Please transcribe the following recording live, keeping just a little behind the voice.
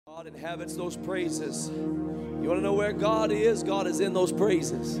God inhabits those praises. You want to know where God is? God is in those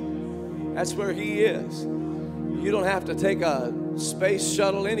praises. That's where He is. You don't have to take a space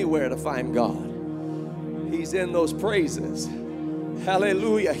shuttle anywhere to find God. He's in those praises.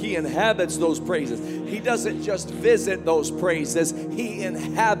 Hallelujah. He inhabits those praises. He doesn't just visit those praises. He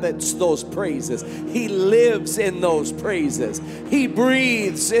inhabits those praises. He lives in those praises. He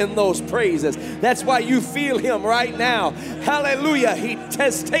breathes in those praises. That's why you feel Him right now. Hallelujah. He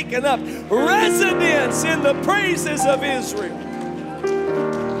has taken up residence in the praises of Israel.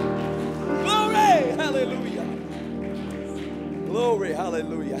 Glory. Hallelujah. Glory.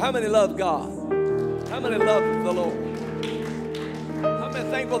 Hallelujah. How many love God? How many love the Lord? I'm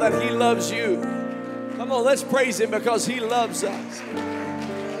thankful that He loves you. Come on, let's praise Him because He loves us.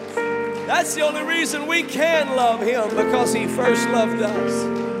 That's the only reason we can love Him, because He first loved us.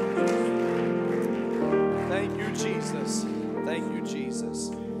 Thank you, Jesus. Thank you,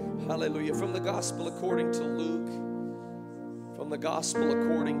 Jesus. Hallelujah. From the Gospel according to Luke. From the Gospel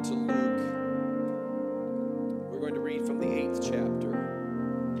according to Luke. We're going to read from the 8th chapter.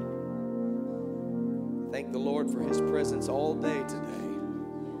 Thank the Lord for His presence all day today.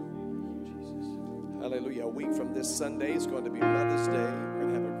 Hallelujah. A week from this Sunday is going to be Mother's Day. We're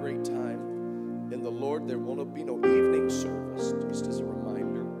going to have a great time in the Lord. There won't be no evening service, just as a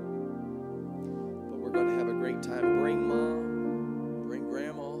reminder. But we're going to have a great time. Bring Mom, bring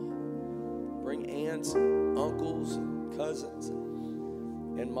Grandma, bring aunts and uncles and cousins.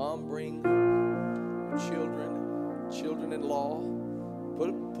 And Mom, bring children-in-law.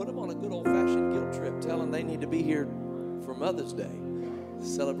 Put them on a good old-fashioned guilt trip. Tell them they need to be here for Mother's Day.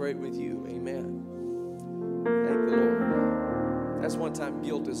 Celebrate with you. Amen. Thank the Lord. That's one time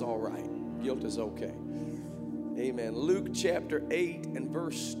guilt is all right. Guilt is okay. Amen. Luke chapter 8 and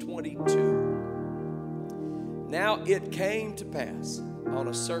verse 22. Now it came to pass on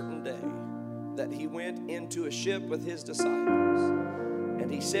a certain day that He went into a ship with His disciples.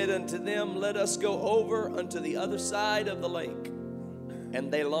 And He said unto them, Let us go over unto the other side of the lake.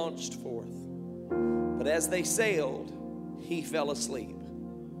 And they launched forth. But as they sailed, He fell asleep.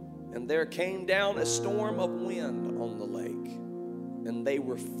 And there came down a storm of wind on the lake, and they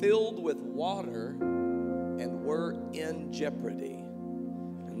were filled with water and were in jeopardy.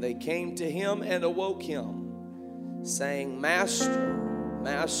 And they came to Him and awoke Him, saying, Master,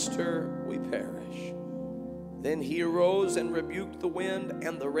 Master, we perish. Then He arose and rebuked the wind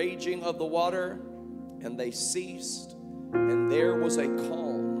and the raging of the water, and they ceased, and there was a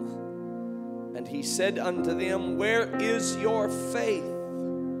calm. And He said unto them, Where is your faith?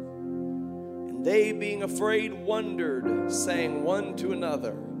 They, being afraid, wondered, saying one to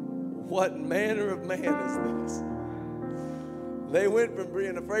another, What manner of man is this? They went from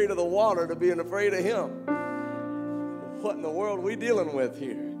being afraid of the water to being afraid of Him. What in the world are we dealing with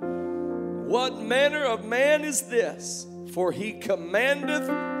here? What manner of man is this? For He commandeth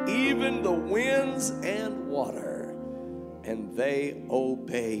even the winds and water, and they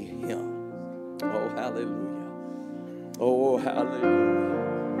obey Him. Oh, hallelujah. Oh, hallelujah.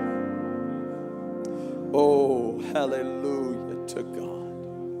 Oh, hallelujah to God.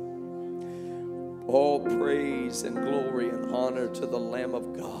 All praise and glory and honor to the Lamb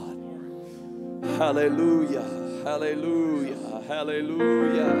of God. Hallelujah, hallelujah,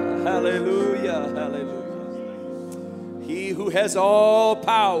 hallelujah, hallelujah, hallelujah. He who has all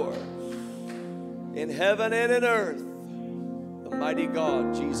power in heaven and in earth, the mighty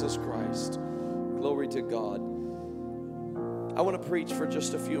God, Jesus Christ. Glory to God. I want to preach for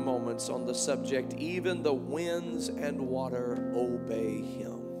just a few moments on the subject, even the winds and water obey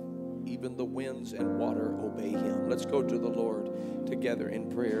Him. Even the winds and water obey Him. Let's go to the Lord together in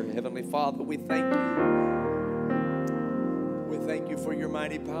prayer. Heavenly Father, we thank you. We thank you for your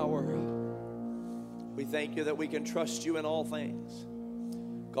mighty power. We thank you that we can trust you in all things.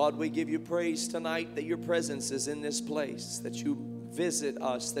 God, we give you praise tonight that your presence is in this place, that you visit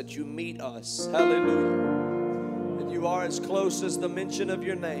us, that you meet us. Hallelujah. You are as close as the mention of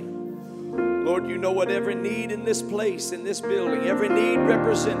your name. Lord, you know what every need in this place, in this building, every need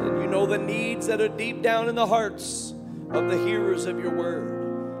represented. You know the needs that are deep down in the hearts of the hearers of your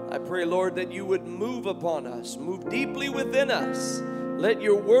word. I pray, Lord, that you would move upon us, move deeply within us. Let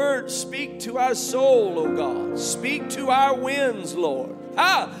your word speak to our soul, oh God. Speak to our winds, Lord.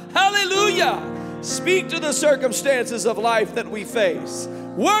 Hallelujah. Speak to the circumstances of life that we face.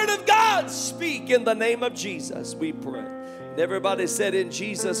 Word of God, speak in the name of Jesus, we pray. And everybody said in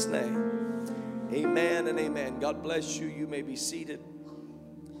Jesus' name, amen and amen. God bless you. You may be seated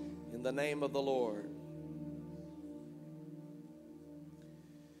in the name of the Lord.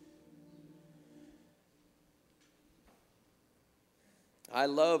 I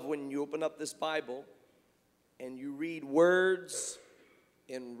love when you open up this Bible and you read words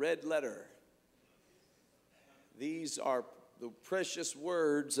in red letter. These are the precious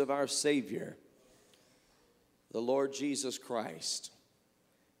words of our Savior, the Lord Jesus Christ.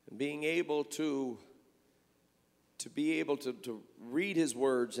 And being able to read His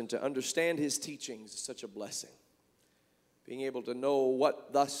words and to understand His teachings is such a blessing. Being able to know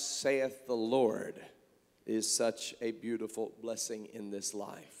what thus saith the Lord is such a beautiful blessing in this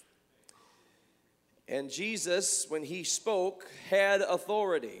life. And Jesus, when He spoke, had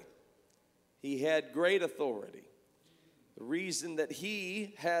authority. He had great authority. The reason that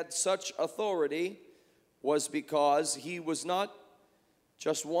He had such authority was because He was not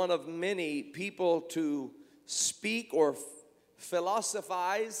just one of many people to speak or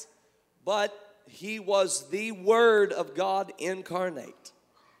philosophize, but He was the Word of God incarnate.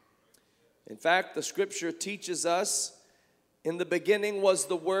 In fact, the Scripture teaches us, in the beginning was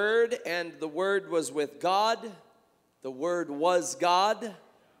the Word, and the Word was with God. The Word was God.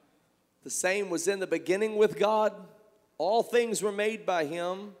 The same was in the beginning with God. All things were made by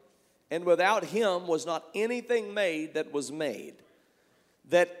Him, and without Him was not anything made that was made.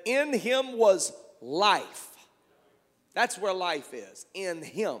 That in Him was life. That's where life is, in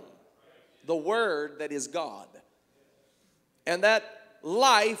Him, the Word that is God. And that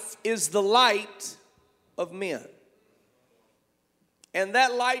life is the light of men. And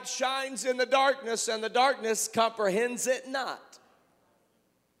that light shines in the darkness, and the darkness comprehends it not.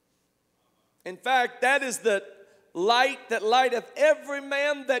 In fact, that is the light that lighteth every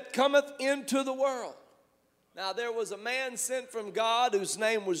man that cometh into the world. Now, there was a man sent from God whose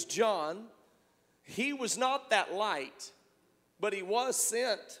name was John. He was not that light, but he was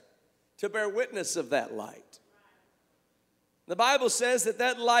sent to bear witness of that light. The Bible says that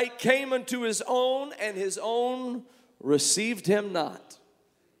that light came unto his own, and his own received him not.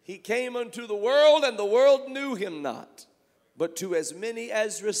 He came unto the world, and the world knew him not. But to as many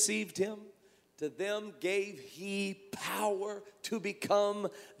as received him, to them gave he power to become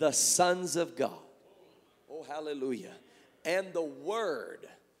the sons of God. Oh, hallelujah. And the Word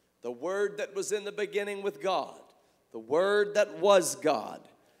that was in the beginning with God, the Word that was God,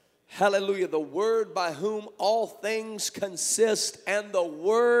 hallelujah, the Word by whom all things consist, and the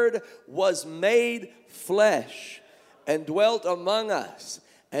Word was made flesh and dwelt among us,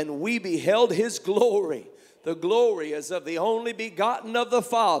 and we beheld His glory. The glory is of the only begotten of the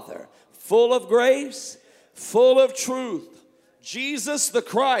Father, full of grace, full of truth. Jesus the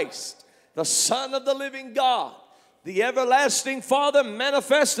Christ, the Son of the living God, the everlasting Father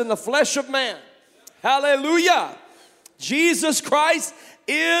manifest in the flesh of man. Hallelujah. Jesus Christ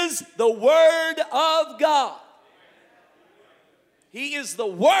is the Word of God. He is the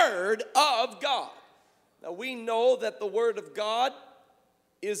Word of God. Now we know that the Word of God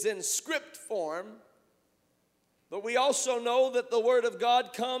is in script form, but we also know that the Word of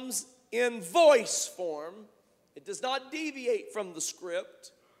God comes in voice form. It does not deviate from the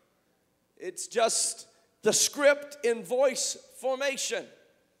script. It's just the script in voice formation.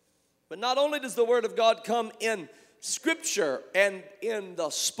 But not only does the Word of God come in Scripture and in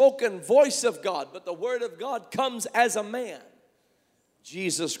the spoken voice of God, but the Word of God comes as a man,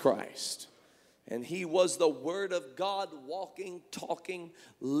 Jesus Christ. And He was the Word of God, walking, talking,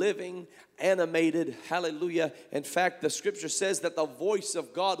 living, animated. Hallelujah. In fact, the Scripture says that the voice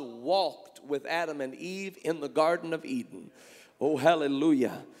of God walked with Adam and Eve in the Garden of Eden. Oh,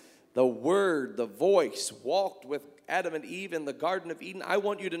 hallelujah. The Word, the voice, walked with Adam and Eve in the Garden of Eden. I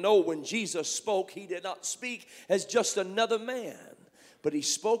want you to know, when Jesus spoke, He did not speak as just another man, but He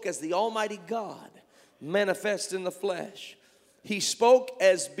spoke as the Almighty God, manifest in the flesh. He spoke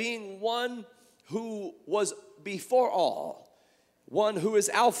as being one who was before all, one who is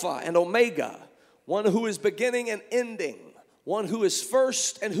Alpha and Omega, one who is beginning and ending, one who is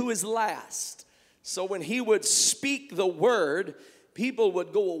first and who is last. So when He would speak the word, people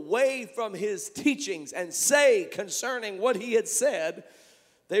would go away from His teachings and say concerning what He had said,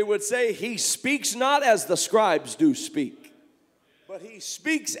 they would say, He speaks not as the scribes do speak, but He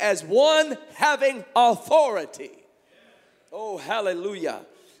speaks as one having authority. Oh, hallelujah.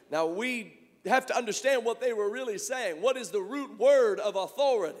 Now we have to understand what they were really saying. What is the root word of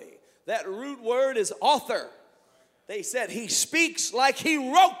authority? That root word is author. They said He speaks like He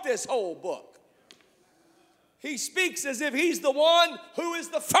wrote this whole book. He speaks as if He's the one who is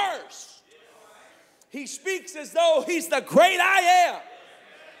the first. He speaks as though He's the great I am.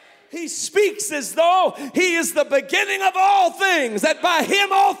 He speaks as though He is the beginning of all things, that by Him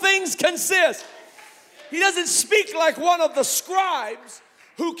all things consist. He doesn't speak like one of the scribes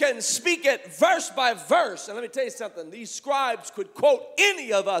who can speak it verse by verse. And let me tell you something, these scribes could quote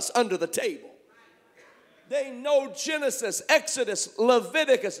any of us under the table. They know Genesis, Exodus,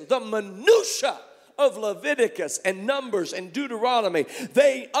 Leviticus, the minutia of Leviticus and Numbers and Deuteronomy.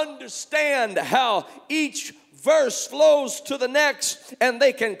 They understand how each verse flows to the next, and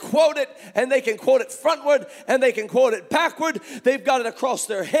they can quote it, and they can quote it frontward, and they can quote it backward. They've got it across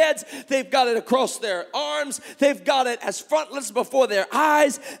their heads. They've got it across their arms. They've got it as frontlets before their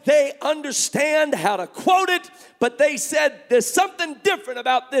eyes. They understand how to quote it, but they said there's something different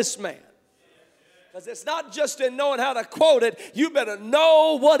about this man. Because it's not just in knowing how to quote it, you better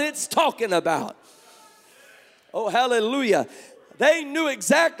know what it's talking about. Oh, hallelujah. They knew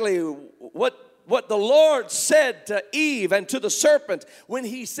exactly what the Lord said to Eve and to the serpent when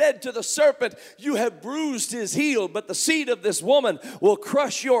he said to the serpent, you have bruised his heel, but the seed of this woman will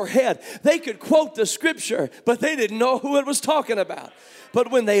crush your head. They could quote the scripture, but they didn't know who it was talking about.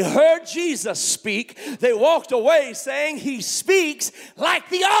 But when they heard Jesus speak, they walked away saying, he speaks like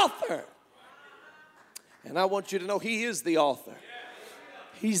the author. And I want you to know he is the author.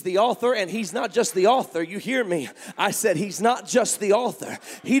 He's the author, and he's not just the author. You hear me? I said he's not just the author.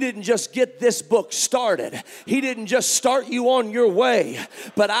 He didn't just get this book started. He didn't just start you on your way.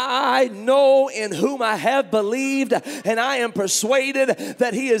 But I know in whom I have believed, and I am persuaded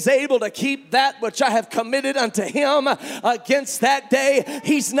that he is able to keep that which I have committed unto him against that day.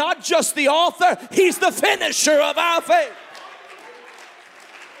 He's not just the author. He's the finisher of our faith.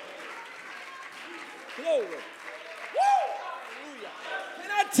 Glory.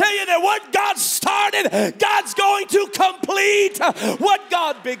 Tell you that what God started, God's going to complete. What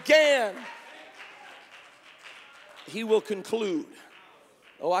God began, he will conclude.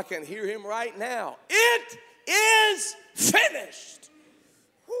 Oh, I can hear him right now. It is finished.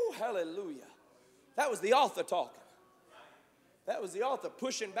 Woo, hallelujah. That was the author talking. That was the author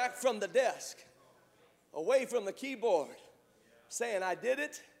pushing back from the desk, away from the keyboard, saying, I did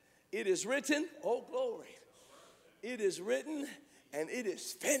it. It is written. Oh, glory. It is written. And it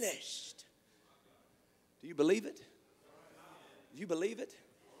is finished. Do you believe it? Do you believe it?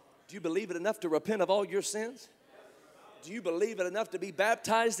 Do you believe it enough to repent of all your sins? Do you believe it enough to be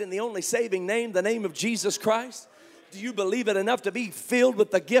baptized in the only saving name, the name of Jesus Christ? Do you believe it enough to be filled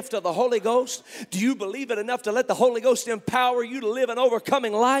with the gift of the Holy Ghost? Do you believe it enough to let the Holy Ghost empower you to live an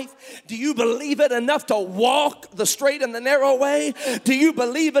overcoming life? Do you believe it enough to walk the straight and the narrow way? Do you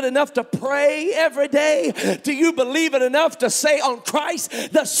believe it enough to pray every day? Do you believe it enough to say, on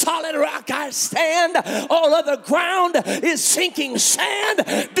Christ, the solid rock I stand, all other ground is sinking sand?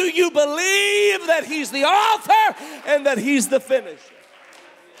 Do you believe that he's the author and that he's the finisher?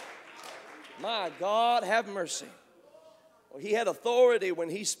 My God, have mercy. Well, he had authority when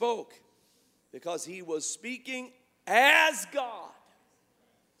he spoke because he was speaking as God.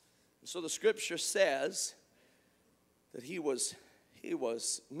 So the scripture says that he was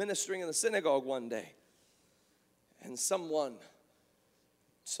ministering in the synagogue one day, and someone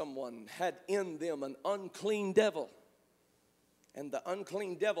had in them an unclean devil, and the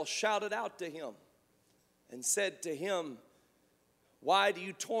unclean devil shouted out to him and said to him, why do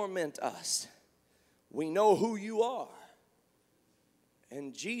you torment us? We know who you are.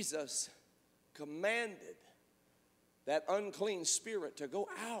 And Jesus commanded that unclean spirit to go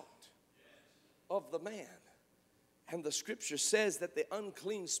out of the man. And the scripture says that the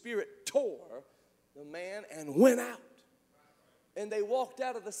unclean spirit tore the man and went out. And they walked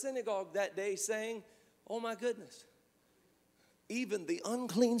out of the synagogue that day saying, oh my goodness, even the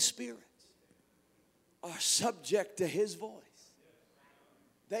unclean spirits are subject to his voice.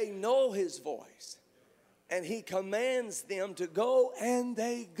 They know his voice. And he commands them to go, and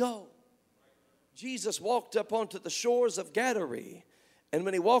they go. Jesus walked up onto the shores of Gadarene. And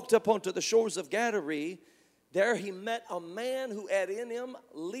when he walked up onto the shores of Gadarene, there he met a man who had in him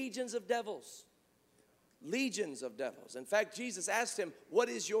legions of devils. Legions of devils. In fact, Jesus asked him, what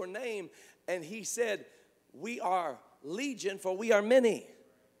is your name? And he said, we are legion, for we are many.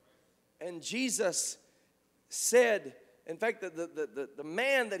 And Jesus said, in fact, the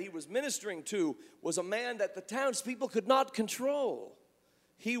man that he was ministering to was a man that the townspeople could not control.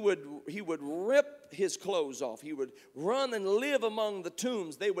 He would rip his clothes off. He would run and live among the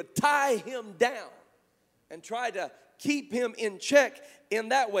tombs. They would tie him down and try to keep him in check in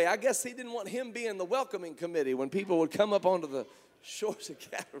that way. I guess he didn't want him being the welcoming committee when people would come up onto the shores of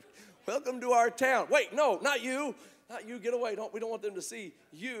Gadarene. Welcome to our town. Wait, no, not you. Not you, get away. We don't want them to see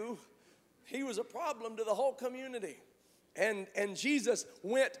you. He was a problem to the whole community. And Jesus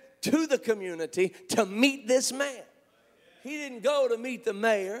went to the community to meet this man. He didn't go to meet the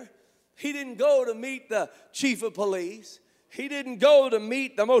mayor. He didn't go to meet the chief of police. He didn't go to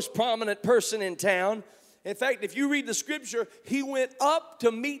meet the most prominent person in town. In fact, if you read the scripture, he went up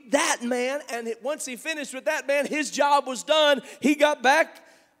to meet that man, and once he finished with that man, his job was done. He got back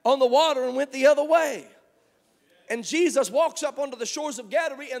on the water and went the other way. And Jesus walks up onto the shores of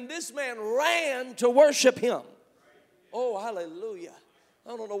Galilee, and this man ran to worship him. Oh, hallelujah.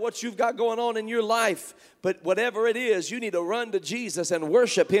 I don't know what you've got going on in your life, but whatever it is, you need to run to Jesus and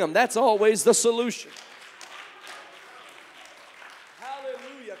worship him. That's always the solution.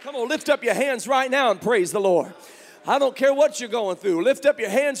 Hallelujah. Come on, lift up your hands right now and praise the Lord. I don't care what you're going through. Lift up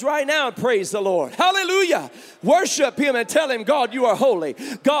your hands right now and praise the Lord. Hallelujah. Worship him and tell him, God, you are holy.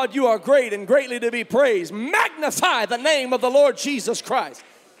 God, you are great and greatly to be praised. Magnify the name of the Lord Jesus Christ.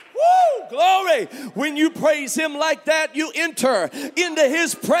 Woo, glory. When you praise him like that, you enter into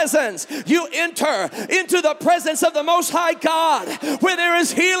his presence. You enter into the presence of the Most High God, where there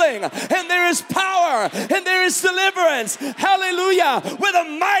is healing and there is power and there is deliverance. Hallelujah. Where the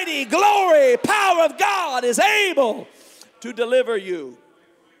mighty glory, power of God is able to deliver you.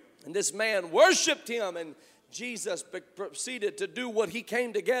 And this man worshiped him, and Jesus proceeded to do what he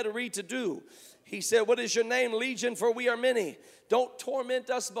came to Galilee to do. He said, what is your name, Legion? For we are many. Don't torment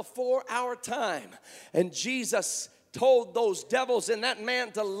us before our time. And Jesus told those devils in that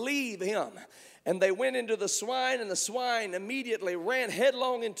man to leave him. And they went into the swine, and the swine immediately ran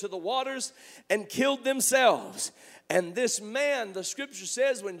headlong into the waters and killed themselves. And this man, the scripture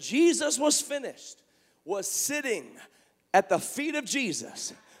says, when Jesus was finished, was sitting at the feet of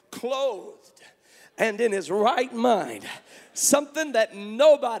Jesus, clothed and in his right mind. Something that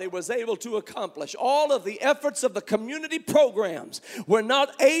nobody was able to accomplish. All of the efforts of the community programs were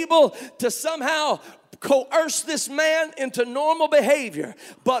not able to somehow coerce this man into normal behavior.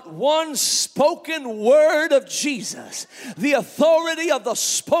 But one spoken word of Jesus, the authority of the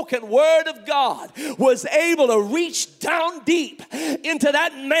spoken word of God, was able to reach down deep into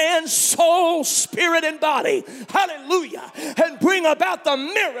that man's soul, spirit, and body. Hallelujah. And bring about the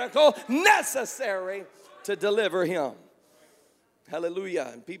miracle necessary to deliver him. Hallelujah.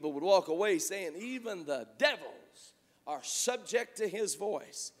 And people would walk away saying, even the devils are subject to his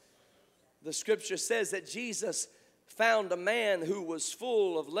voice. The scripture says that Jesus found a man who was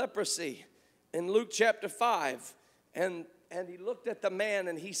full of leprosy in Luke chapter 5. And he looked at the man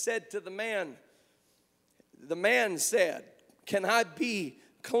and he said to the man said, can I be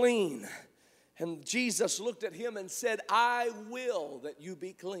clean? And Jesus looked at him and said, I will that you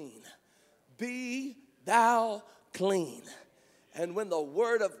be clean. Be thou clean. And when the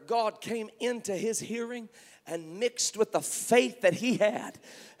word of God came into his hearing and mixed with the faith that he had,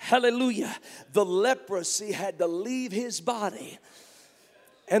 hallelujah, the leprosy had to leave his body.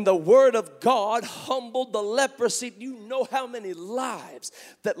 And the word of God humbled the leprosy. Do you know how many lives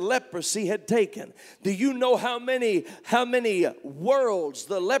that leprosy had taken? Do you know how many worlds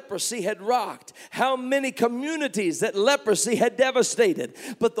the leprosy had rocked? How many communities that leprosy had devastated?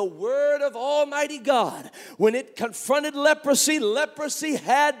 But the word of Almighty God, when it confronted leprosy, leprosy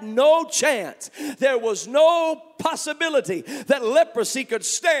had no chance. There was no possibility that leprosy could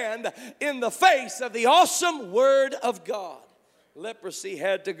stand in the face of the awesome word of God. Leprosy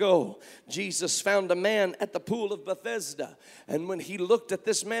had to go. Jesus found a man at the pool of Bethesda. And when he looked at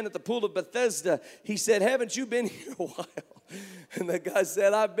this man at the pool of Bethesda, he said, haven't you been here a while? And the guy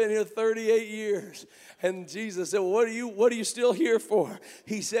said, I've been here 38 years. And Jesus said, well, what are you still here for?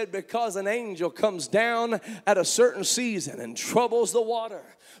 He said, because an angel comes down at a certain season and troubles the water.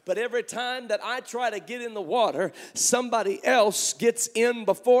 But every time that I try to get in the water, somebody else gets in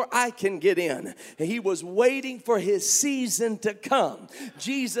before I can get in. And he was waiting for his season to come.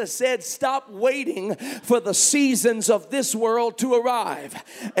 Jesus said, stop waiting for the seasons of this world to arrive.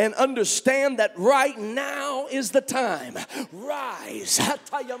 And understand that right now is the time. Rise.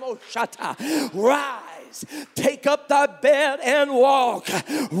 Rise. Take up thy bed and walk.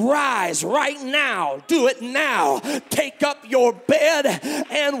 Rise right now. Do it now. Take up your bed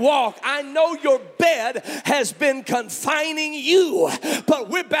and walk. I know your bed has been confining you, but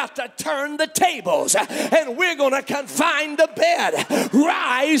we're about to turn the tables and we're going to confine the bed.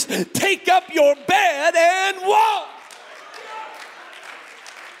 Rise, take up your bed and walk.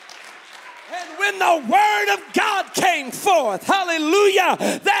 And when the word of God came forth, hallelujah,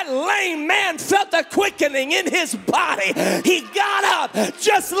 that lame man felt the quickening in his body. He got up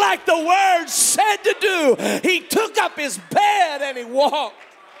just like the word said to do. He took up his bed and he walked.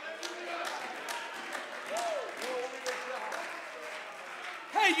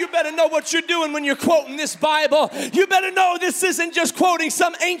 Hey, you better know what you're doing when you're quoting this Bible. You better know this isn't just quoting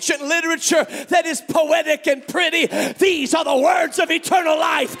some ancient literature that is poetic and pretty. These are the words of eternal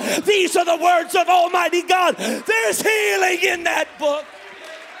life. These are the words of Almighty God. There's healing in that book.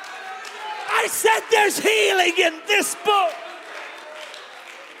 I said there's healing in this book.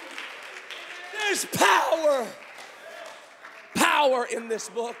 There's power. Power in this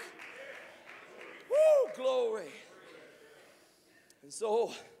book. Woo, glory. And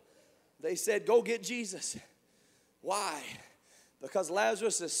so they said, go get Jesus. Why? Because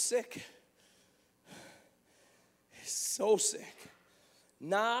Lazarus is sick. He's so sick.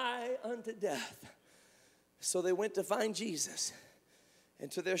 Nigh unto death. So they went to find Jesus. And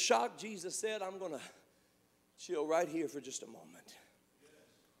to their shock, Jesus said, I'm going to chill right here for just a moment.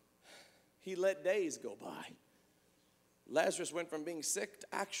 He let days go by. Lazarus went from being sick to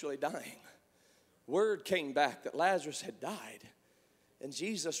actually dying. Word came back that Lazarus had died. And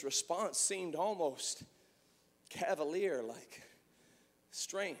Jesus' response seemed almost cavalier, like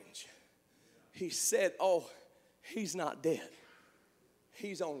strange. He said, oh, he's not dead.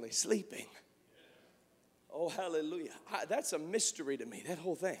 He's only sleeping. Oh, hallelujah. That's a mystery to me, that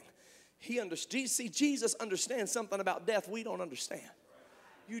whole thing. See, Jesus understands something about death we don't understand.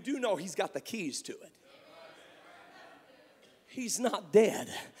 You do know he's got the keys to it. He's not dead.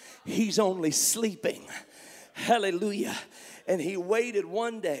 He's only sleeping. Hallelujah. And he waited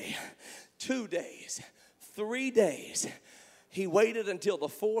 1 day, 2 days, 3 days. He waited until the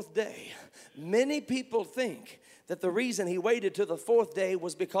 4th day. Many people think that the reason he waited to the 4th day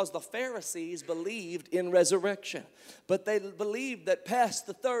was because the Pharisees believed in resurrection. But they believed that past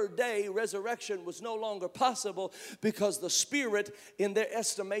the 3rd day, resurrection was no longer possible because the spirit, in their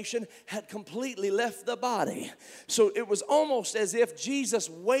estimation, had completely left the body. So it was almost as if Jesus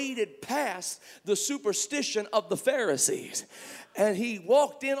waited past the superstition of the Pharisees. And he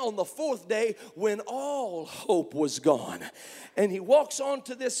walked in on the 4th day when all hope was gone. And he walks on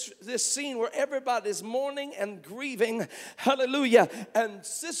to this scene where everybody's mourning and grieving. Hallelujah. And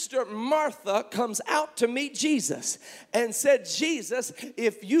Sister Martha comes out to meet Jesus and said, Jesus,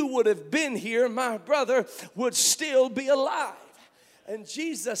 if you would have been here, my brother would still be alive. And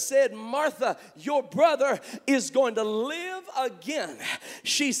Jesus said, Martha, your brother is going to live again.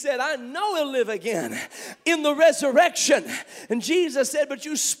 She said, I know he'll live again in the resurrection. And Jesus said, but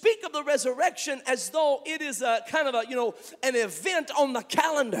you speak of the resurrection as though it is a kind of an event on the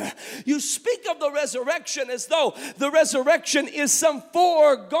calendar. You speak of the resurrection as though the resurrection is some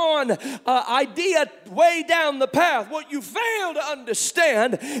foregone idea way down the path. What you fail to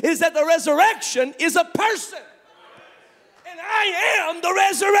understand is that the resurrection is a person. And I am the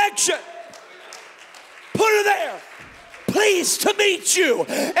resurrection. Put her there. Pleased to meet you.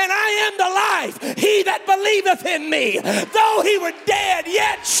 And I am the life. He that believeth in me, though he were dead,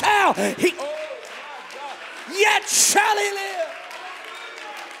 yet shall he. Oh my God. Yet shall he live.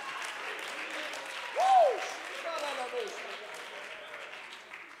 Woo.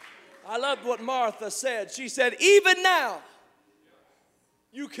 I loved what Martha said. She said, even now,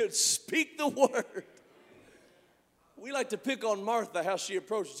 you could speak the word. We like to pick on Martha, how she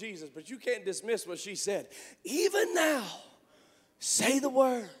approached Jesus, but you can't dismiss what she said. Even now, say the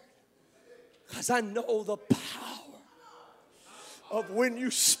word, because I know the power of when you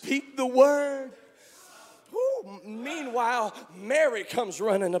speak the word. Ooh, meanwhile, Mary comes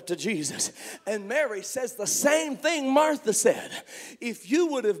running up to Jesus, and Mary says the same thing Martha said. If you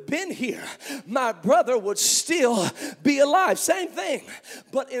would have been here, my brother would still be alive. Same thing,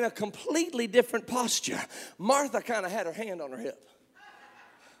 but in a completely different posture. Martha kind of had her hand on her hip,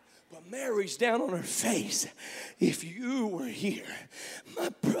 but Mary's down on her face. If you were here, my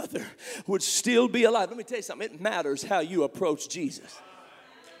brother would still be alive. Let me tell you something. It matters how you approach Jesus.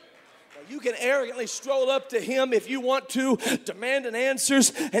 You can arrogantly stroll up to him if you want to, demanding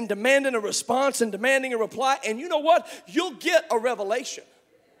answers and demanding a response and demanding a reply. And you know what? You'll get a revelation.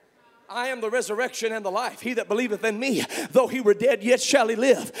 I am the resurrection and the life. He that believeth in me, though he were dead, yet shall he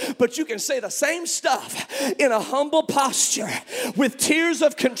live. But you can say the same stuff in a humble posture with tears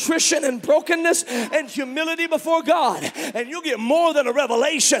of contrition and brokenness and humility before God. And you'll get more than a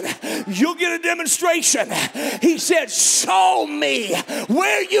revelation. You'll get a demonstration. He said, show me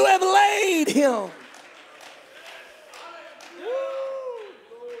where you have laid him.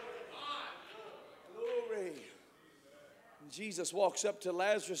 Jesus walks up to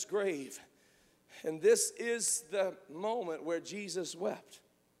Lazarus' grave, and this is the moment where Jesus wept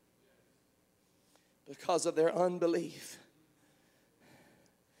because of their unbelief.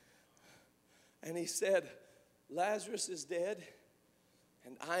 And he said, Lazarus is dead,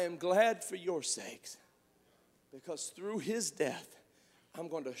 and I am glad for your sakes, because through his death I'm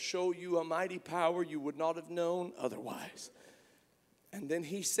going to show you a mighty power you would not have known otherwise. And then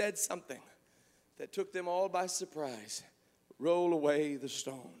he said something that took them all by surprise. Roll away the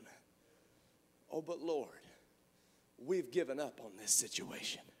stone. Oh, but Lord, we've given up on this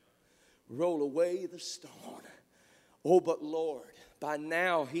situation. Roll away the stone. Oh, but Lord, by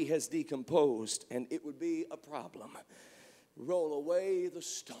now he has decomposed and it would be a problem. Roll away the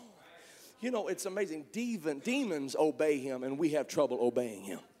stone. You know, it's amazing. Demons obey him and we have trouble obeying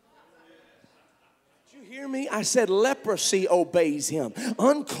him. Did you hear me? I said leprosy obeys him.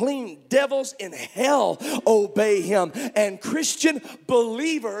 Unclean devils in hell obey him. And Christian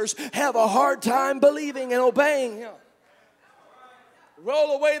believers have a hard time believing and obeying him.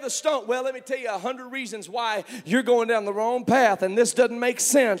 Roll away the stone. Well, let me tell you 100 reasons why you're going down the wrong path and this doesn't make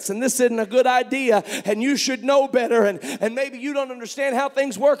sense and this isn't a good idea and you should know better and maybe you don't understand how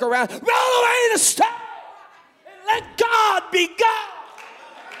things work around. Roll away the stone and let God be God.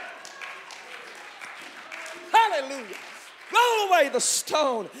 Hallelujah. Roll away the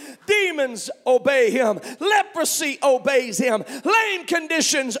stone. Demons obey him. Leprosy obeys him. Lame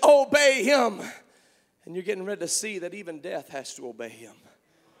conditions obey him. And you're getting ready to see that even death has to obey him.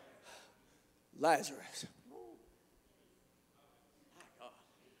 Lazarus.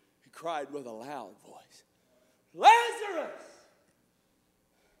 He cried with a loud voice. Lazarus,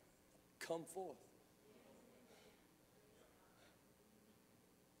 come forth.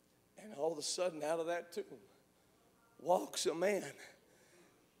 And all of a sudden out of that tomb walks a man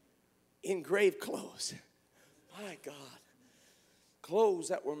in grave clothes. My God. Clothes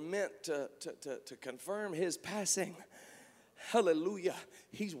that were meant to confirm his passing. Hallelujah.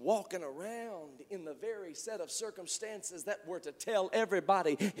 He's walking around in the very set of circumstances that were to tell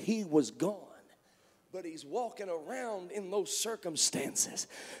everybody he was gone. But he's walking around in those circumstances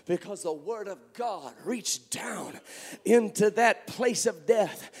because the word of God reached down into that place of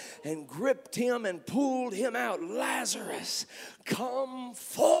death and gripped him and pulled him out. Lazarus, come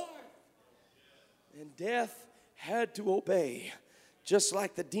forth. And death had to obey. Just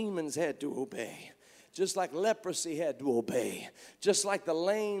like the demons had to obey. Just like leprosy had to obey. Just like the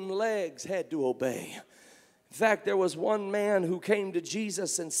lame legs had to obey. In fact, there was one man who came to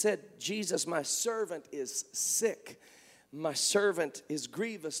Jesus and said, Jesus, my servant is sick. My servant is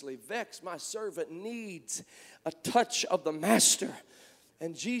grievously vexed. My servant needs a touch of the master.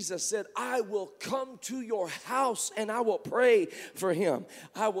 And Jesus said, I will come to your house and I will pray for him.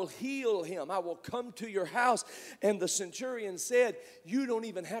 I will heal him. I will come to your house. And the centurion said, you don't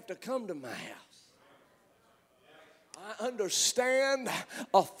even have to come to my house. I understand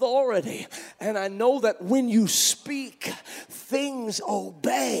authority, and I know that when you speak, things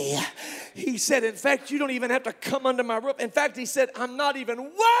obey. He said, in fact, you don't even have to come under my roof. In fact, he said, I'm not even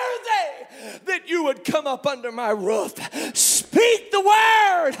worthy that you would come up under my roof. Speak the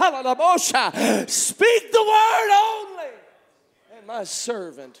word. Speak the word only, and my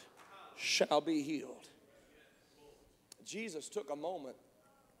servant shall be healed. Jesus took a moment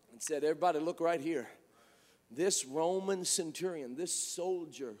and said, everybody look right here. This Roman centurion, this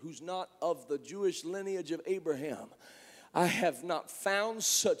soldier who's not of the Jewish lineage of Abraham, I have not found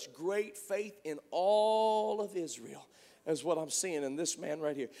such great faith in all of Israel as what I'm seeing in this man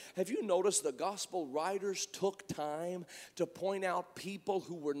right here. Have you noticed the gospel writers took time to point out people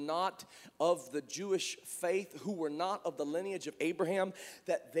who were not of the Jewish faith, who were not of the lineage of Abraham,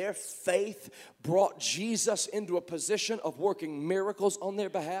 that their faith brought Jesus into a position of working miracles on their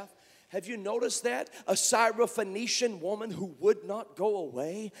behalf? Have you noticed that? A Syrophoenician woman who would not go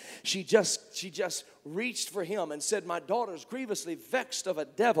away. She just reached for him and said, my daughter's grievously vexed of a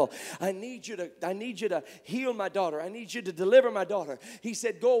devil. I need you to heal my daughter. I need you to deliver my daughter. He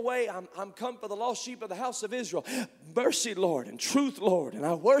said, go away. I'm come for the lost sheep of the house of Israel. Mercy, Lord, and truth, Lord, and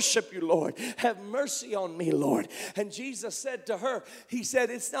I worship you, Lord. Have mercy on me, Lord. And Jesus said to her, he said,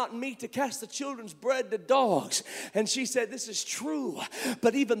 it's not meet to cast the children's bread to dogs. And she said, this is true,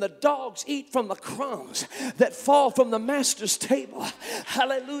 but even the dogs eat from the crumbs that fall from the master's table.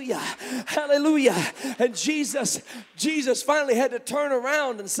 Hallelujah. Hallelujah. And Jesus finally had to turn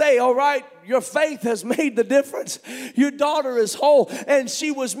around and say, all right, your faith has made the difference. Your daughter is whole. And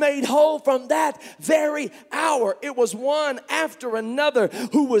she was made whole from that very hour. It was one after another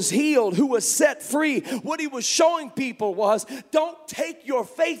who was healed, who was set free. What he was showing people was, don't take your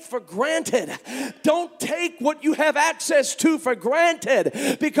faith for granted. Don't take what you have access to for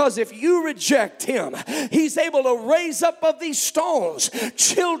granted. Because if you reject him, he's able to raise up of these stones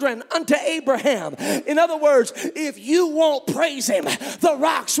children unto Abraham. In other words, if you won't praise him, the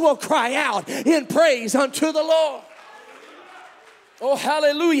rocks will cry out in praise unto the Lord. Oh,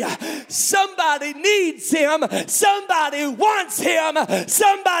 hallelujah. Somebody needs him. Somebody wants him.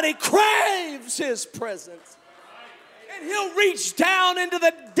 Somebody craves his presence. And he'll reach down into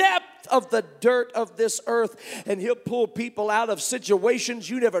the depth of the dirt of this earth, and he'll pull people out of situations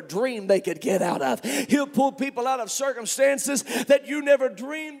you never dreamed they could get out of. He'll pull people out of circumstances that you never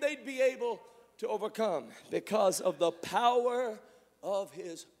dreamed they'd be able to overcome because of the power of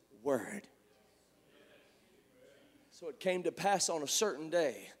his word. So it came to pass on a certain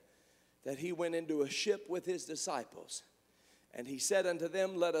day that he went into a ship with his disciples, and he said unto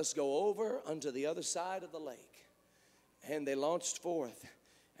them, let us go over unto the other side of the lake. And they launched forth,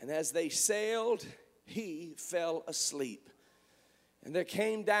 and as they sailed, he fell asleep. And there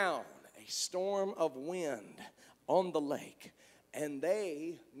came down a storm of wind on the lake, and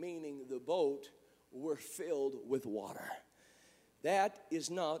they, meaning the boat, were filled with water. That is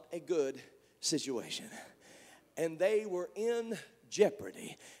not a good situation. And they were in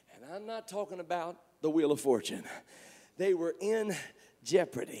jeopardy. And I'm not talking about the Wheel of Fortune. They were in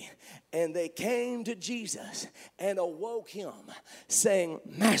jeopardy. And they came to Jesus and awoke him, saying,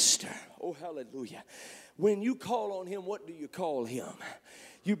 Master, oh hallelujah. When you call on him, what do you call him?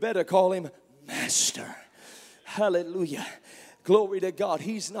 You better call him Master. Hallelujah. Glory to God.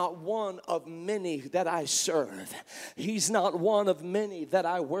 He's not one of many that I serve. He's not one of many that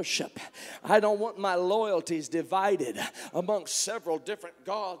I worship. I don't want my loyalties divided amongst several different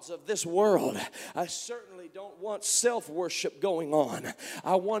gods of this world. I certainly don't want self-worship going on.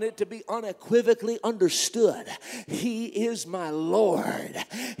 I want it to be unequivocally understood. He is my Lord.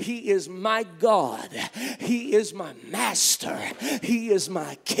 He is my God. He is my Master. He is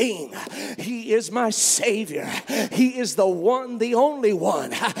my King. He is my Savior. He is the one, the only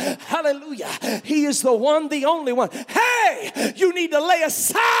one. Hallelujah. He is the one, the only one. Hey, you need to lay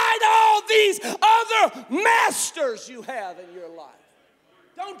aside all these other masters you have in your life.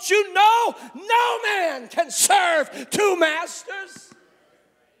 Don't you know no man can serve two masters?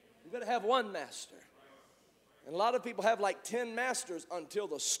 You better have one master. And a lot of people have like 10 masters until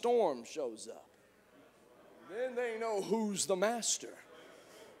the storm shows up. Then they know who's the master.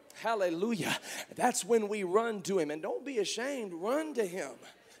 Hallelujah. That's when we run to him. And don't be ashamed. Run to him.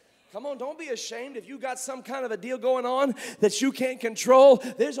 Come on, don't be ashamed if you got some kind of a deal going on that you can't control.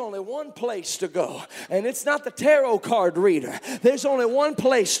 There's only one place to go, and it's not the tarot card reader. There's only one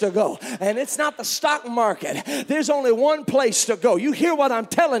place to go, and it's not the stock market. There's only one place to go. You hear what I'm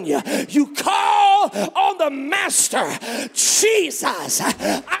telling you? You call on the Master, Jesus.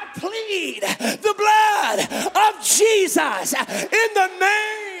 I plead the blood of Jesus in the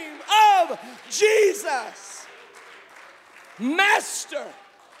name of Jesus. Master.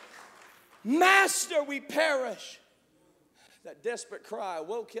 Master, we perish. That desperate cry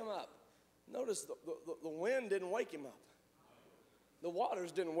woke him up. Notice the wind didn't wake him up. The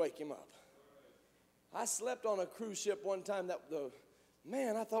waters didn't wake him up. I slept on a cruise ship one time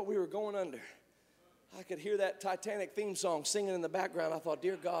I thought we were going under. I could hear that Titanic theme song singing in the background. I thought,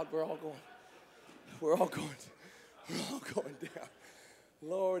 dear God, we're all going down.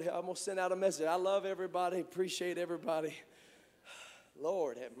 Lord, I'm going to send out a message. I love everybody, appreciate everybody.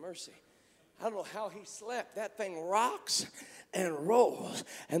 Lord, have mercy. I don't know how he slept. That thing rocks and rolls,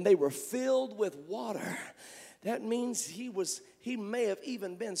 and they were filled with water. That means he may have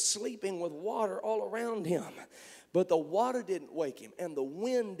even been sleeping with water all around him. But the water didn't wake him, and the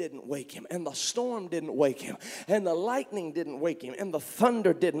wind didn't wake him, and the storm didn't wake him, and the lightning didn't wake him, and the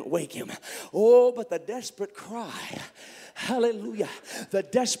thunder didn't wake him. Oh, but the desperate cry, hallelujah, the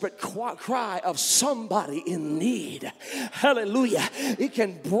desperate cry of somebody in need, hallelujah, it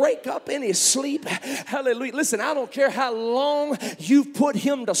can break up any sleep, hallelujah. Listen, I don't care how long you've put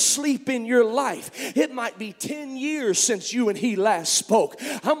him to sleep in your life. It might be 10 years since you and he last spoke.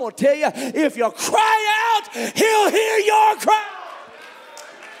 I'm going to tell you, if you cry out, he'll hear your cry.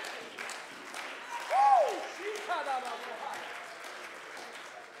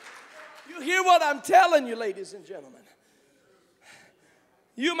 You hear what I'm telling you, ladies and gentlemen?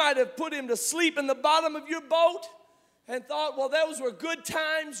 You might have put him to sleep in the bottom of your boat and thought, well, those were good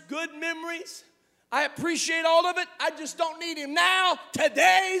times, good memories. I appreciate all of it. I just don't need him now.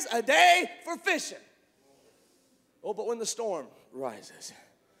 Today's a day for fishing. Oh, but when the storm rises,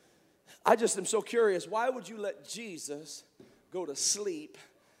 I just am so curious. Why would you let Jesus go to sleep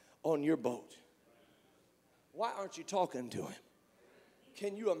on your boat? Why aren't you talking to him?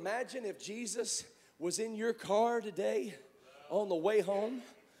 Can you imagine if Jesus was in your car today on the way home?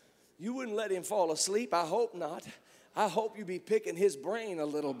 You wouldn't let him fall asleep. I hope not. I hope you be picking his brain a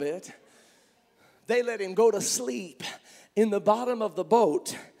little bit. They let him go to sleep in the bottom of the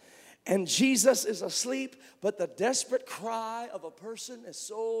boat. And Jesus is asleep, but the desperate cry of a person, a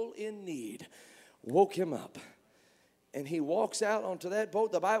soul in need, woke him up. And he walks out onto that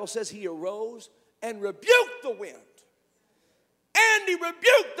boat. The Bible says he arose and rebuked the wind. And he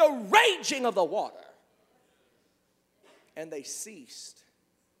rebuked the raging of the water. And they ceased.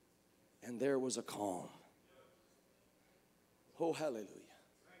 And there was a calm. Oh, hallelujah.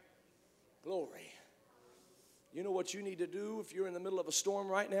 Glory. You know what you need to do if you're in the middle of a storm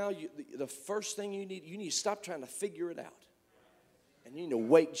right now? The first thing you need to stop trying to figure it out. And you need to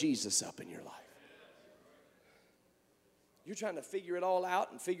wake Jesus up in your life. You're trying to figure it all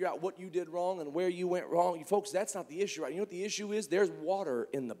out and figure out what you did wrong and where you went wrong. You folks, that's not the issue, right? You know what the issue is? There's water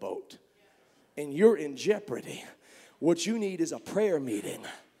in the boat. And you're in jeopardy. What you need is a prayer meeting.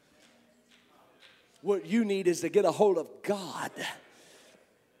 What you need is to get a hold of God.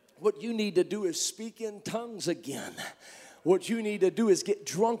 What you need to do is speak in tongues again. What you need to do is get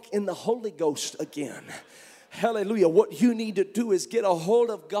drunk in the Holy Ghost again. Hallelujah. What you need to do is get a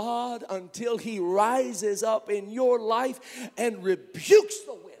hold of God until he rises up in your life and rebukes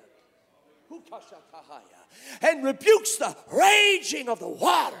the wind. And rebukes the raging of the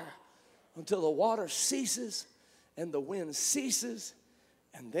water until the water ceases and the wind ceases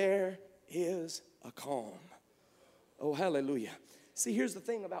and there is a calm. Oh, hallelujah. See, here's the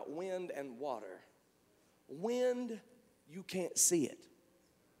thing about wind and water. Wind, you can't see it.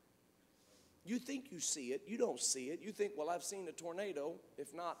 You think you see it. You don't see it. You think, well, I've seen a tornado,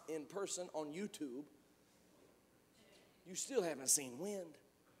 if not in person, on YouTube. You still haven't seen wind.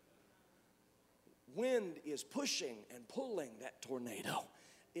 Wind is pushing and pulling that tornado.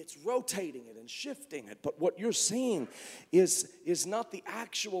 It's rotating it and shifting it. But what you're seeing is not the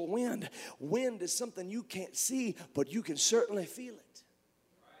actual wind. Wind is something you can't see, but you can certainly feel it.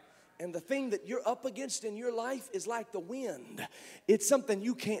 And the thing that you're up against in your life is like the wind. It's something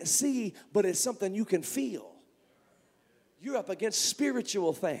you can't see, but it's something you can feel. You're up against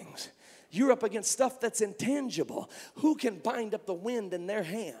spiritual things. You're up against stuff that's intangible. Who can bind up the wind in their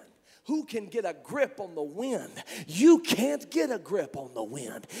hand? Who can get a grip on the wind? You can't get a grip on the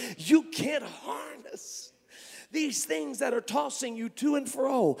wind. You can't harness these things that are tossing you to and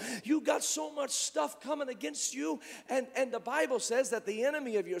fro. You got so much stuff coming against you. And the Bible says that the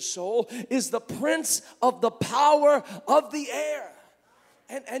enemy of your soul is the prince of the power of the air.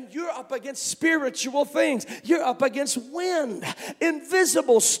 And you're up against spiritual things. You're up against wind,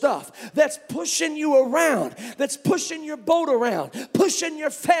 invisible stuff that's pushing you around, that's pushing your boat around, pushing your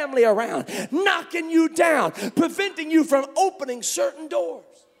family around, knocking you down, preventing you from opening certain doors.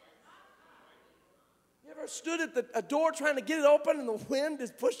 You ever stood at a door trying to get it open and the wind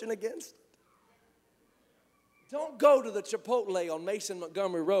is pushing against it? Don't go to the Chipotle on Mason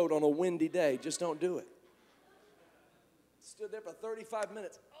Montgomery Road on a windy day. Just don't do it. Stood there for 35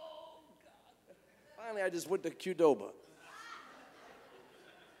 minutes. Oh, God. Finally, I just went to Qdoba.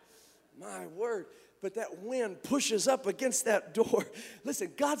 My word. But that wind pushes up against that door.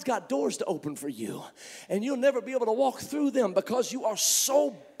 Listen, God's got doors to open for you. And you'll never be able to walk through them because you are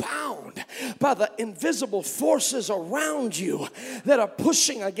so bound by the invisible forces around you that are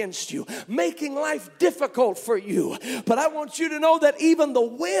pushing against you, making life difficult for you. But I want you to know that even the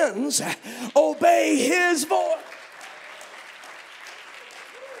winds obey his voice.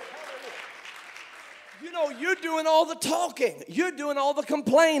 You know, you're doing all the talking. You're doing all the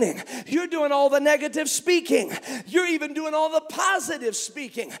complaining. You're doing all the negative speaking. You're even doing all the positive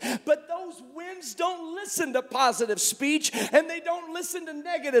speaking. But those winds don't listen to positive speech, and they don't listen to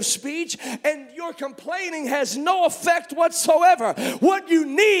negative speech, and your complaining has no effect whatsoever. What you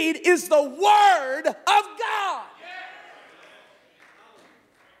need is the Word of God.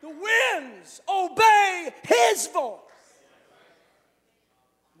 The winds obey his voice.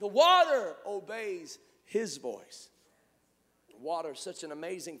 The water obeys his voice. Water is such an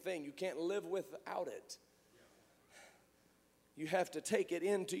amazing thing. You can't live without it. You have to take it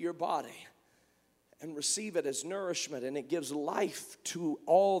into your body and receive it as nourishment, and it gives life to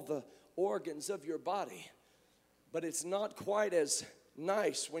all the organs of your body. But it's not quite as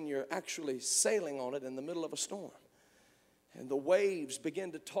nice when you're actually sailing on it in the middle of a storm. And the waves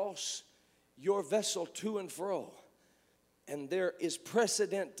begin to toss your vessel to and fro. And there is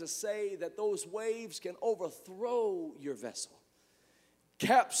precedent to say that those waves can overthrow your vessel,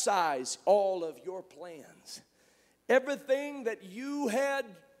 capsize all of your plans. Everything that you had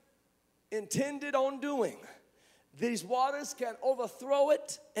intended on doing, these waters can overthrow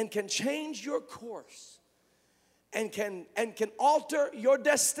it and can change your course and can alter your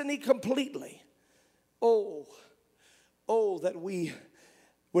destiny completely. Oh, that we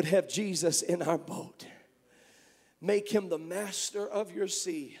would have Jesus in our boat. Make him the master of your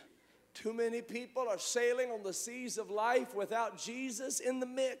sea. Too many people are sailing on the seas of life without Jesus in the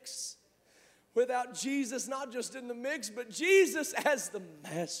mix. Without Jesus not just in the mix, but Jesus as the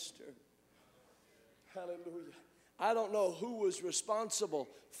master. Hallelujah. I don't know who was responsible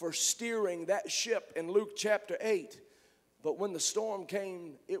for steering that ship in Luke chapter 8. But when the storm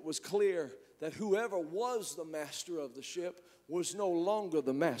came, it was clear that whoever was the master of the ship was no longer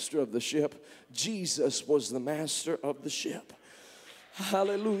the master of the ship. Jesus was the master of the ship.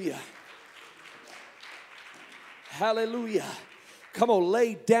 Hallelujah. Hallelujah. Come on,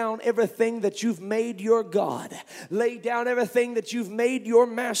 lay down everything that you've made your God. Lay down everything that you've made your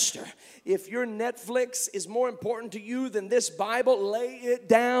master. If your Netflix is more important to you than this Bible, lay it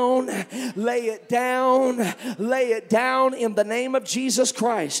down. Lay it down. Lay it down in the name of Jesus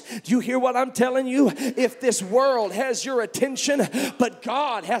Christ. Do you hear what I'm telling you? If this world has your attention, but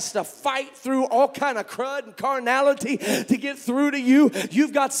God has to fight through all kind of crud and carnality to get through to you,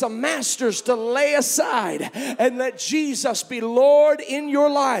 you've got some masters to lay aside and let Jesus be Lord in your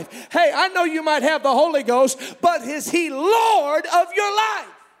life. Hey, I know you might have the Holy Ghost, but is He Lord of your life?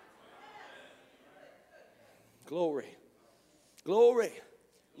 Glory. Glory.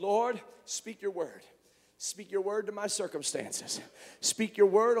 Lord, speak your word. Speak your word to my circumstances. Speak your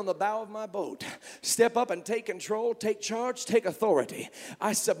word on the bow of my boat. Step up and take control, take charge, take authority.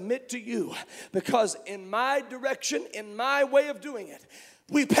 I submit to you because in my direction, in my way of doing it,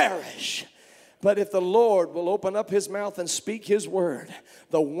 we perish. But if the Lord will open up His mouth and speak His word,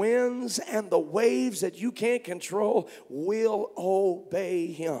 the winds and the waves that you can't control will obey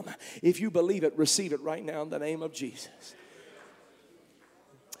Him. If you believe it, receive it right now in the name of Jesus.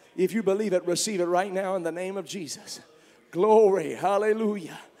 If you believe it, receive it right now in the name of Jesus. Glory.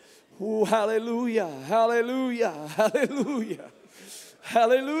 Hallelujah. Oh, hallelujah. Hallelujah. Hallelujah.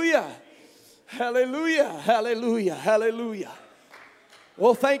 Hallelujah. Hallelujah. Hallelujah. Hallelujah.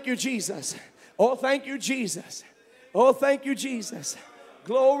 Oh, thank you, Jesus. Oh, thank you, Jesus. Oh, thank you, Jesus.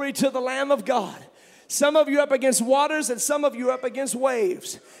 Glory to the Lamb of God. Some of you are up against waters, and some of you are up against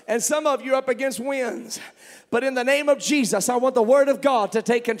waves, and some of you are up against winds. But in the name of Jesus, I want the Word of God to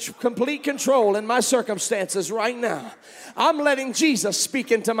take complete control in my circumstances right now. I'm letting Jesus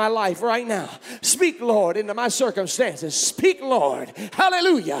speak into my life right now. Speak, Lord, into my circumstances. Speak, Lord,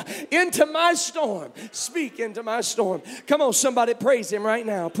 hallelujah, into my storm. Speak into my storm. Come on, somebody, praise Him right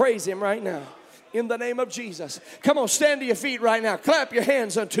now. Praise Him right now. In the name of Jesus. Come on, stand to your feet right now. Clap your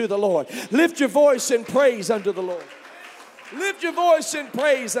hands unto the Lord. Lift your voice in praise unto the Lord. Lift your voice in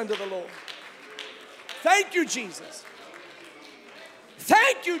praise unto the Lord. Thank you, Jesus.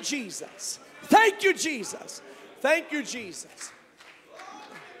 Thank you, Jesus. Thank you, Jesus. Thank you, Jesus.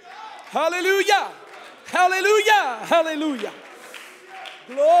 Hallelujah. Hallelujah. Hallelujah.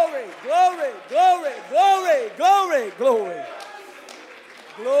 Glory, glory, glory, glory, glory, glory.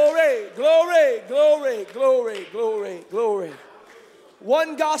 Glory, glory, glory, glory, glory, glory.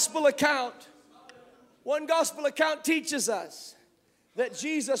 One gospel account teaches us that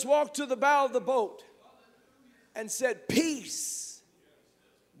Jesus walked to the bow of the boat and said, "Peace,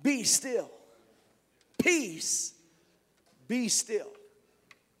 be still. Peace, be still."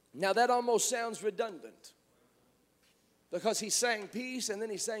 Now that almost sounds redundant because He's saying peace and then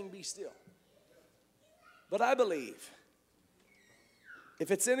He's saying be still. But I believe if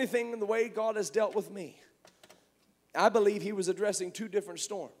it's anything in the way God has dealt with me, I believe He was addressing two different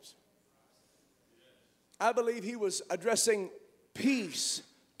storms. I believe He was addressing peace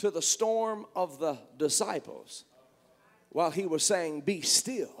to the storm of the disciples while He was saying be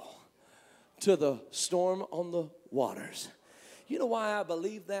still to the storm on the waters. You know why I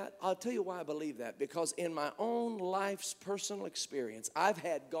believe that? I'll tell you why I believe that. Because in my own life's personal experience, I've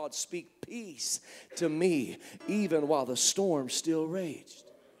had God speak peace to me even while the storm still raged.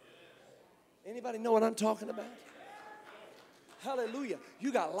 Anybody know what I'm talking about? Hallelujah.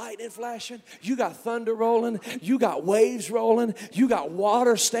 You got lightning flashing. You got thunder rolling. You got waves rolling. You got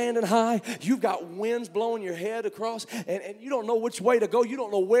water standing high. You've got winds blowing your head across. And you don't know which way to go. You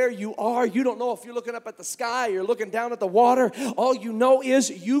don't know where you are. You don't know if you're looking up at the sky or you're looking down at the water. All you know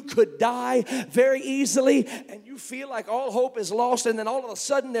is you could die very easily. And you feel like all hope is lost. And then all of a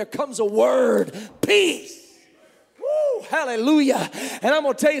sudden there comes a word. Peace. Woo, hallelujah. And I'm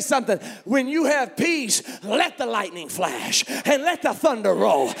going to tell you something. When you have peace, let the lightning flash and let the thunder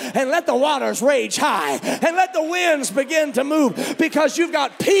roll and let the waters rage high and let the winds begin to move because you've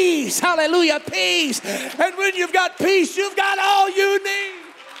got peace. Hallelujah, peace. And when you've got peace, you've got all you need.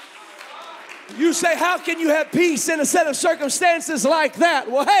 You say, how can you have peace in a set of circumstances like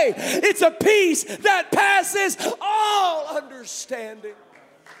that? Well, hey, it's a peace that passes all understanding.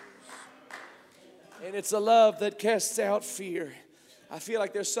 And it's a love that casts out fear. I feel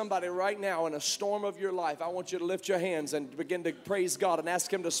like there's somebody right now in a storm of your life. I want you to lift your hands and begin to praise God and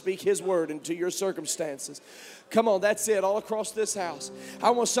ask Him to speak His word into your circumstances. Come on, that's it, all across this house. I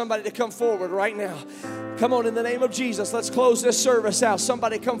want somebody to come forward right now. Come on, in the name of Jesus, let's close this service out.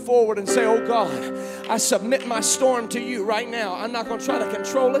 Somebody come forward and say, oh God, I submit my storm to you right now. I'm not going to try to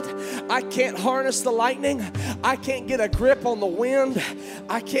control it. I can't harness the lightning. I can't get a grip on the wind.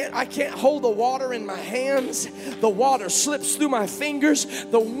 I can't hold the water in my hands. The water slips through my fingers.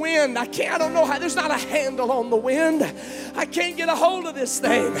 The wind, I don't know how, there's not a handle on the wind. I can't get a hold of this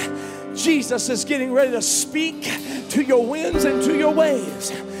thing. Jesus is getting ready to speak to your winds and to your waves.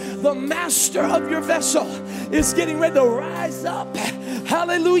 The master of your vessel is getting ready to rise up,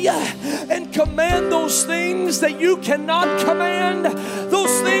 hallelujah, and command those things that you cannot command,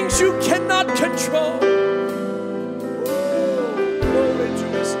 those things you cannot control. Glory to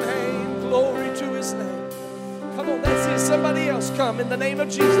His name, glory to His name. Come on, that's it. Somebody else come in the name of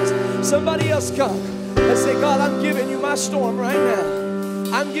Jesus. Somebody else come and say, God, I'm giving you my storm right now.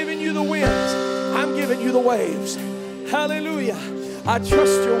 I'm giving you the winds. I'm giving you the waves. Hallelujah. I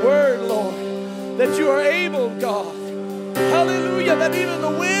trust your word, Lord, that you are able, God. Hallelujah. That even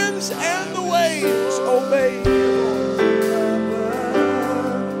the winds and the waves obey you, Lord.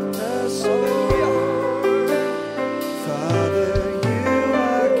 Hallelujah. Father, you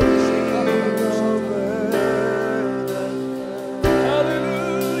are king over them.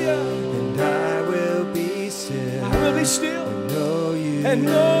 Hallelujah. And I will be still. I will be still. And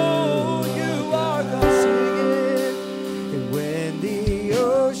know you are God. Sing it. And when the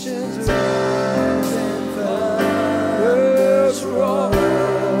oceans rise and thunders roar,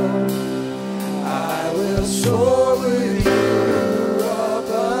 I will soar with you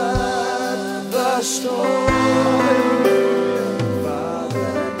above the storm.